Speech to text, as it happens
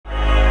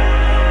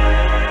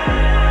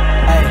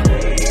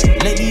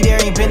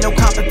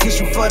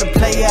competition for the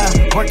player.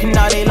 Working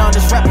all day long,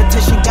 this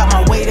repetition got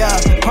my weight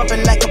up.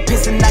 Pumping like a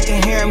piston, I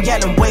can hear him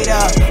yelling, wait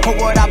up. Whole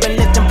world I've been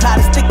lifting, plot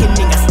is sticking,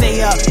 nigga,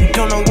 stay up. You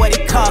don't know what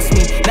it cost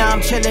me. Now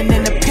I'm chilling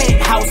in the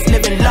penthouse,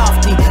 living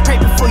lofty. Pray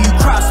before you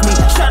cross me.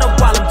 Shut up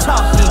while I'm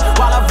talking.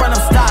 While I run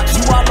up stocks,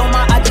 you all on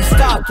my IG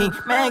stalking.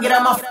 Man, get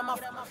out my...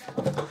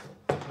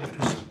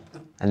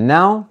 And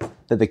now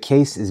that the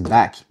case is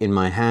back in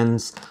my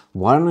hands,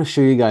 why don't I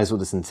show you guys what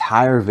this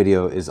entire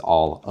video is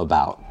all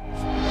about.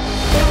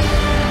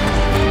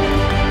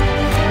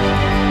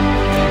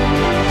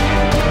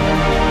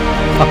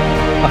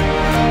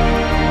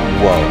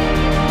 Whoa.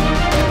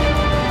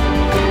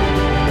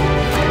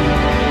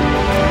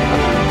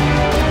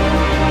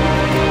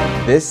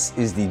 This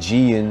is the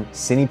Zhiyun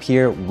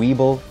Cinepeer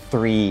Weebill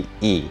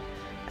 3E.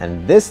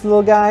 And this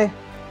little guy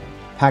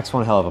packs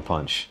one hell of a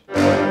punch.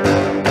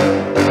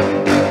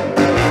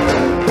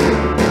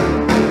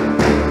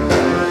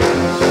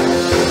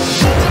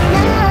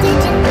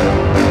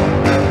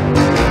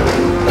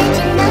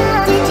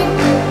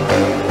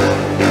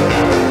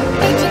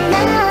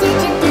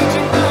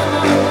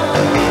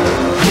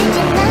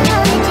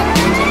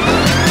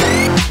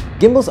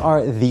 Gimbals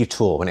are the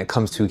tool when it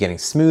comes to getting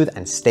smooth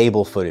and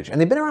stable footage,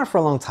 and they've been around for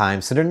a long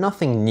time, so they're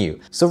nothing new.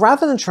 So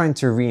rather than trying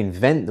to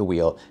reinvent the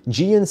wheel,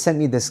 Zhiyun sent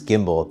me this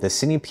gimbal, the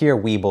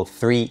Cinepeer Weebill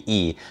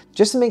 3E,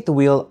 just to make the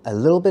wheel a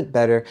little bit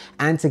better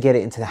and to get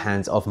it into the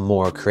hands of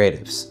more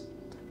creatives.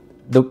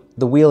 The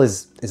wheel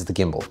is the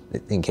gimbal,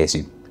 in case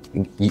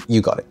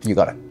you got it, you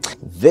got it.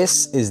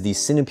 This is the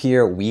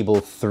Cinepeer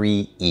Weebill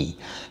 3E,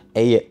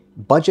 a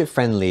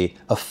budget-friendly,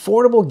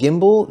 affordable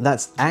gimbal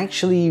that's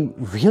actually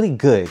really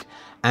good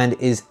and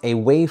is a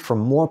way for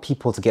more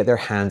people to get their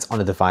hands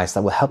on a device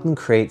that will help them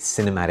create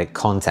cinematic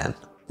content.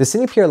 The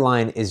Cinepeer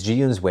line is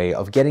Zhiyun's way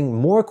of getting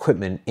more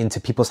equipment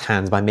into people's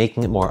hands by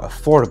making it more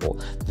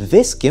affordable.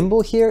 This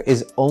gimbal here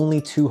is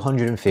only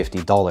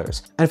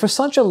 $250. And for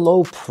such a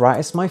low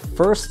price, my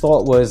first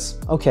thought was,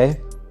 okay,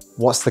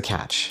 what's the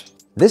catch?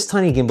 This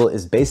tiny gimbal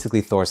is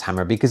basically Thor's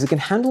hammer because it can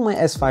handle my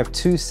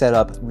S5 II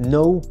setup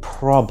no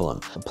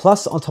problem.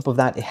 Plus, on top of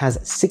that, it has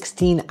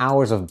 16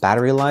 hours of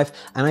battery life,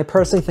 and I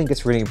personally think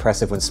it's really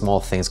impressive when small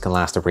things can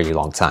last a really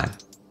long time.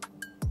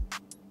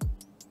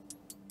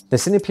 The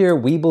Cinepeer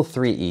Weebill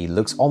 3E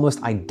looks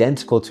almost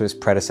identical to its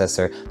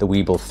predecessor, the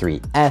Weebill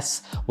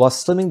 3S, while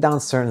slimming down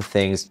certain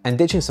things and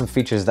ditching some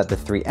features that the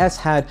 3S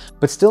had,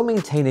 but still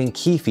maintaining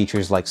key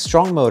features like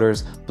strong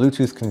motors,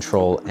 Bluetooth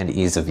control, and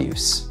ease of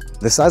use.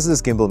 The size of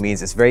this gimbal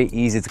means it's very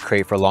easy to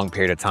create for a long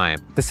period of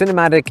time. The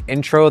cinematic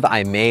intro that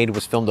I made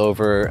was filmed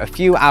over a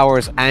few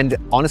hours, and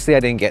honestly,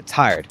 I didn't get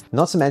tired.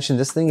 Not to mention,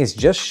 this thing is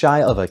just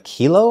shy of 1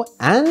 kilo,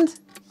 and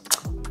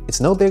it's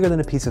no bigger than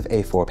a piece of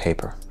A4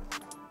 paper.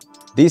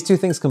 These two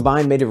things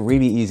combined made it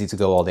really easy to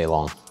go all day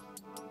long.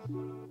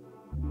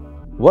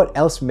 What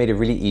else made it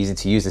really easy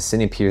to use the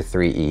Cinepeer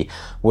 3E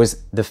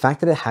was the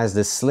fact that it has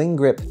the Sling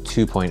Grip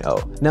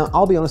 2.0. Now,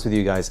 I'll be honest with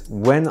you guys,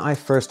 when I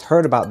first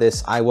heard about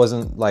this, I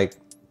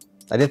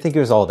didn't think it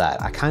was all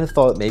that. I kind of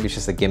thought maybe it's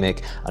just a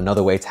gimmick,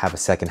 another way to have a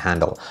second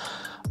handle.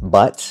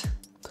 But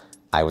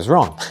I was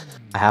wrong.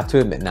 I have to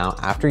admit now,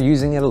 after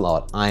using it a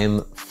lot, I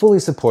am fully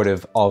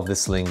supportive of the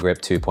Sling Grip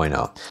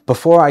 2.0.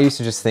 Before, I used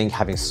to just think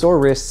having sore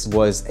wrists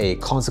was a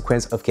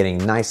consequence of getting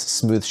nice,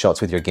 smooth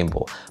shots with your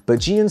gimbal. But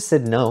Zhiyun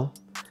said no.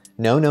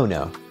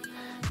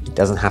 It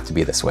doesn't have to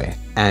be this way.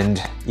 And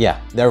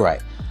yeah, they're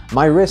right.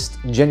 My wrist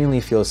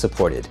genuinely feels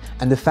supported,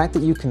 and the fact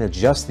that you can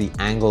adjust the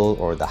angle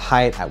or the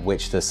height at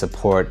which the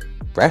support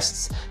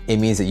rests, it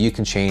means that you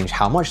can change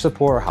how much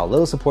support or how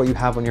little support you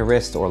have on your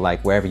wrist, or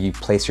like wherever you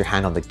place your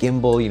hand on the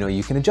gimbal,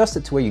 you can adjust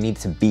it to where you need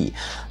it to be.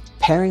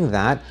 Pairing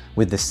that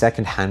with the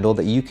second handle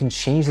that you can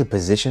change the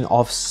position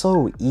of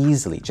so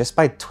easily just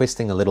by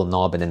twisting a little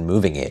knob and then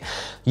moving it,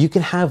 you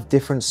can have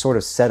different sort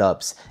of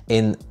setups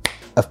in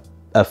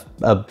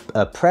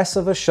a press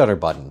of a shutter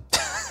button.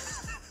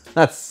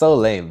 That's so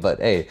lame, but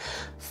hey,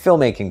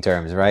 filmmaking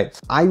terms, right?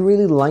 I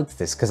really liked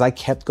this because I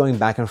kept going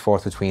back and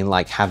forth between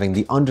like having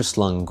the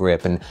underslung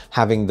grip and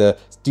having the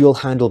dual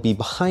handle be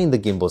behind the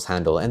gimbal's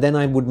handle, and then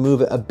I would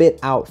move it a bit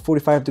out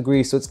 45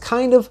 degrees, so it's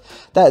kind of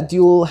that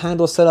dual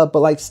handle setup, but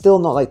like still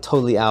not like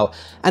totally out.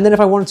 And then if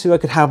I wanted to, I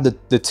could have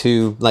the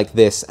two like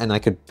this, and I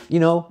could,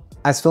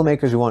 as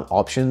filmmakers, we want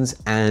options,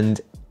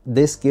 and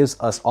this gives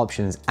us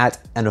options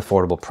at an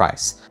affordable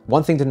price.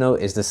 One thing to note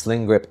is the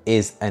Sling Grip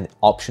is an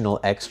optional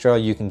extra.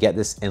 You can get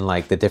this in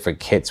like the different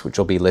kits, which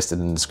will be listed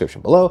in the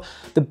description below.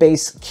 The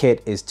base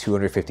kit is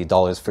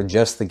 $250 for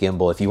just the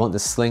gimbal. If you want the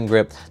Sling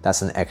Grip,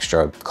 that's an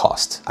extra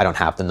cost. I don't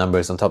have the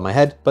numbers on top of my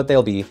head, but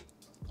they'll be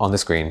on the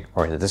screen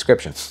or in the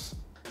description.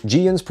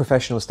 Zhiyun's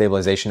professional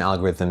stabilization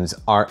algorithms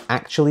are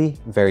actually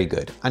very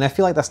good, and I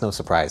feel like that's no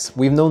surprise.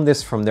 We've known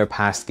this from their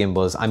past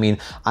gimbals. I mean,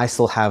 I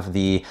still have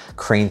the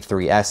Crane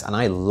 3S, and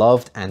I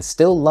loved and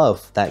still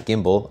love that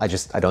gimbal.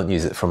 I don't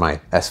use it for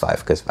my S5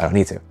 because I don't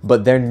need to.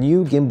 But their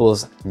new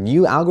gimbals,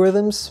 new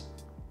algorithms,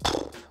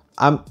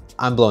 I'm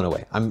I'm blown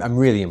away. I'm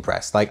really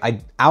impressed. Like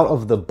out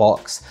of the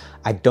box,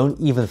 I don't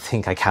even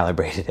think I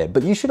calibrated it,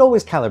 but you should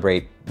always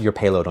calibrate your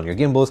payload on your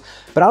gimbals.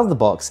 But out of the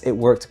box, it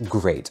worked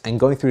great. And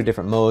going through the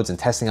different modes and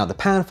testing out the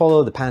pan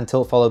follow, the pan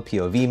tilt follow,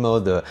 POV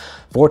mode, the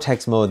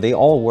vortex mode, they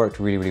all worked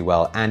really, really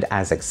well and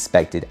as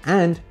expected,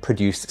 and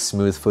produced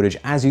smooth footage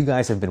as you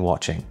guys have been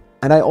watching.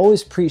 And I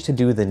always preach to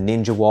do the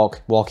ninja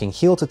walk, walking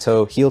heel to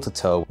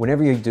toe,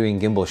 whenever you're doing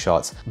gimbal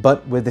shots.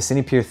 But with the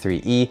Cinepeer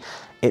 3E,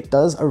 it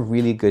does a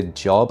really good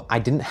job. I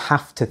didn't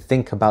have to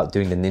think about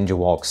doing the ninja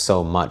walk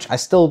so much. I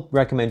still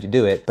recommend you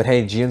do it, but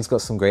hey, Zhiyun's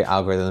got some great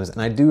algorithms,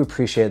 and I do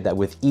appreciate that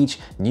with each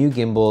new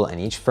gimbal and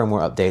each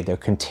firmware update, they're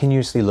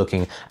continuously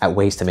looking at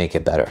ways to make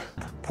it better.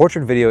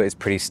 Portrait video is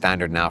pretty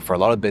standard now for a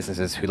lot of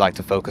businesses who like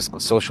to focus on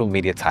social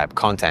media type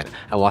content.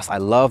 And whilst I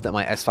love that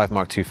my S5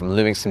 Mark II from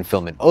Livingston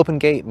film in open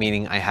gate,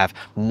 meaning I have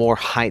more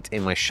height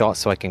in my shot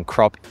so I can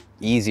crop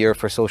easier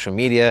for social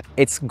media,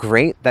 it's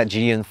great that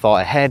Zhiyun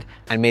thought ahead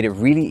and made it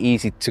really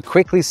easy to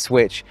quickly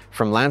switch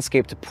from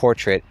landscape to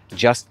portrait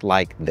just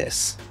like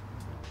this.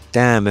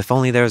 Damn, if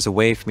only there was a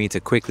way for me to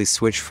quickly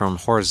switch from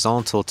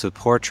horizontal to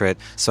portrait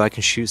so I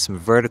can shoot some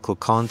vertical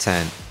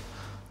content.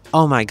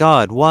 Oh my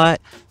god,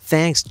 what?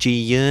 Thanks,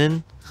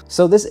 Zhiyun.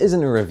 So this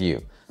isn't a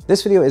review.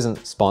 This video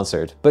isn't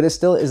sponsored, but it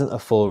still isn't a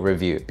full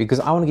review because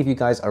I want to give you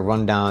guys a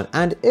rundown,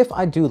 and if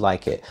I do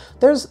like it,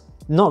 there's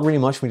not really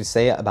much for me to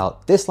say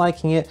about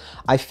disliking it.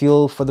 I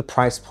feel for the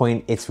price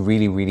point, it's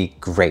really, really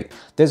great.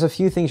 There's a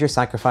few things you're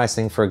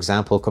sacrificing, for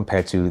example,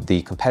 compared to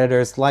the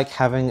competitors, like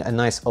having a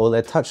nice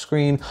OLED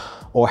touchscreen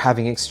or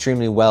having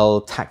extremely well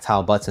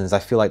tactile buttons. I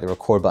feel like the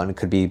record button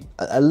could be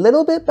a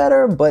little bit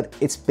better, but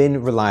it's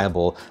been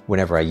reliable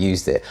whenever I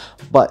used it.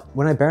 But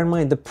when I bear in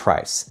mind the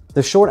price,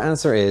 the short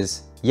answer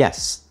is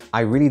yes.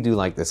 I really do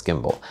like this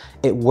gimbal.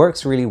 It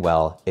works really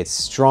well, it's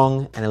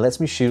strong, and it lets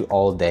me shoot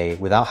all day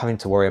without having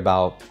to worry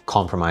about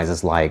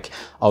compromises like,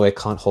 oh, I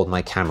can't hold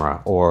my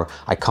camera, or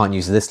I can't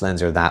use this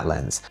lens or that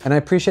lens. And I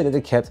appreciate that they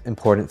kept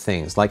important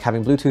things like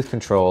having Bluetooth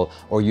control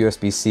or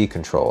USB-C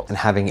control and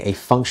having a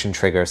function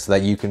trigger so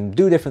that you can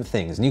do different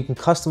things and you can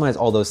customize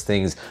all those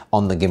things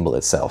on the gimbal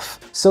itself.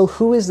 So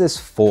who is this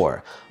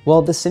for?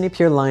 Well, the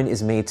Cinepeer line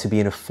is made to be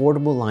an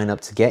affordable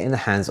lineup to get in the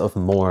hands of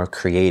more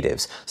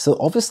creatives. So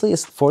obviously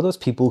it's for those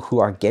people who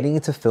are getting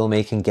into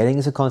filmmaking, getting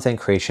into content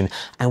creation,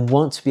 and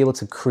want to be able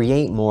to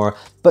create more,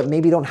 but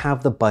maybe don't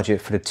have the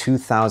budget for the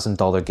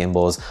 $2,000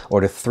 gimbals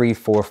or the $3,000,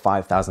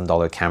 $4,000,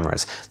 $5,000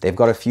 cameras. They've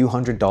got a few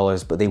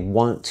 $100s, but they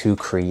want to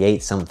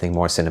create something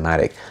more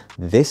cinematic.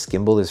 This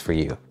gimbal is for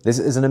you. This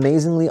is an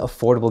amazingly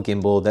affordable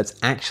gimbal that's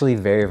actually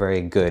very,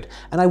 very good.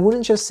 And I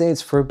wouldn't just say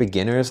it's for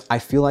beginners. I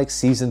feel like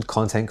seasoned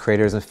content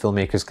creators and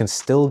filmmakers can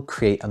still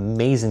create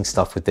amazing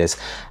stuff with this.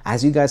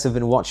 As you guys have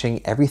been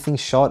watching, everything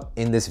shot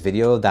in this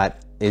video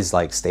that is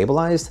like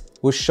stabilized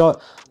was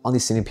shot on the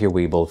Cinepeer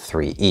Weebill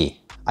 3E.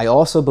 I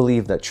also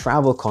believe that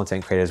travel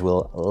content creators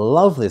will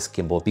love this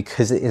gimbal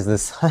because it is the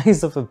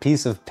size of a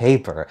piece of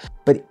paper,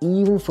 but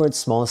even for its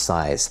small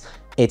size,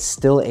 it's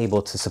still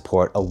able to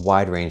support a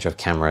wide range of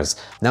cameras.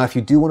 Now, if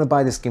you do want to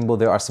buy this gimbal,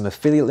 there are some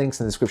affiliate links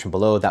in the description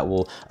below that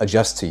will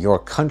adjust to your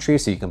country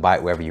so you can buy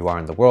it wherever you are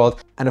in the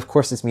world. And of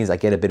course, this means I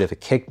get a bit of a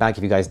kickback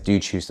if you guys do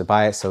choose to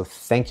buy it. So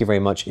thank you very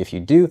much if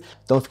you do.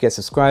 Don't forget to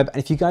subscribe. And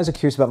if you guys are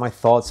curious about my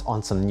thoughts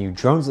on some new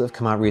drones that have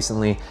come out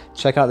recently,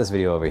 check out this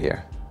video over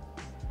here.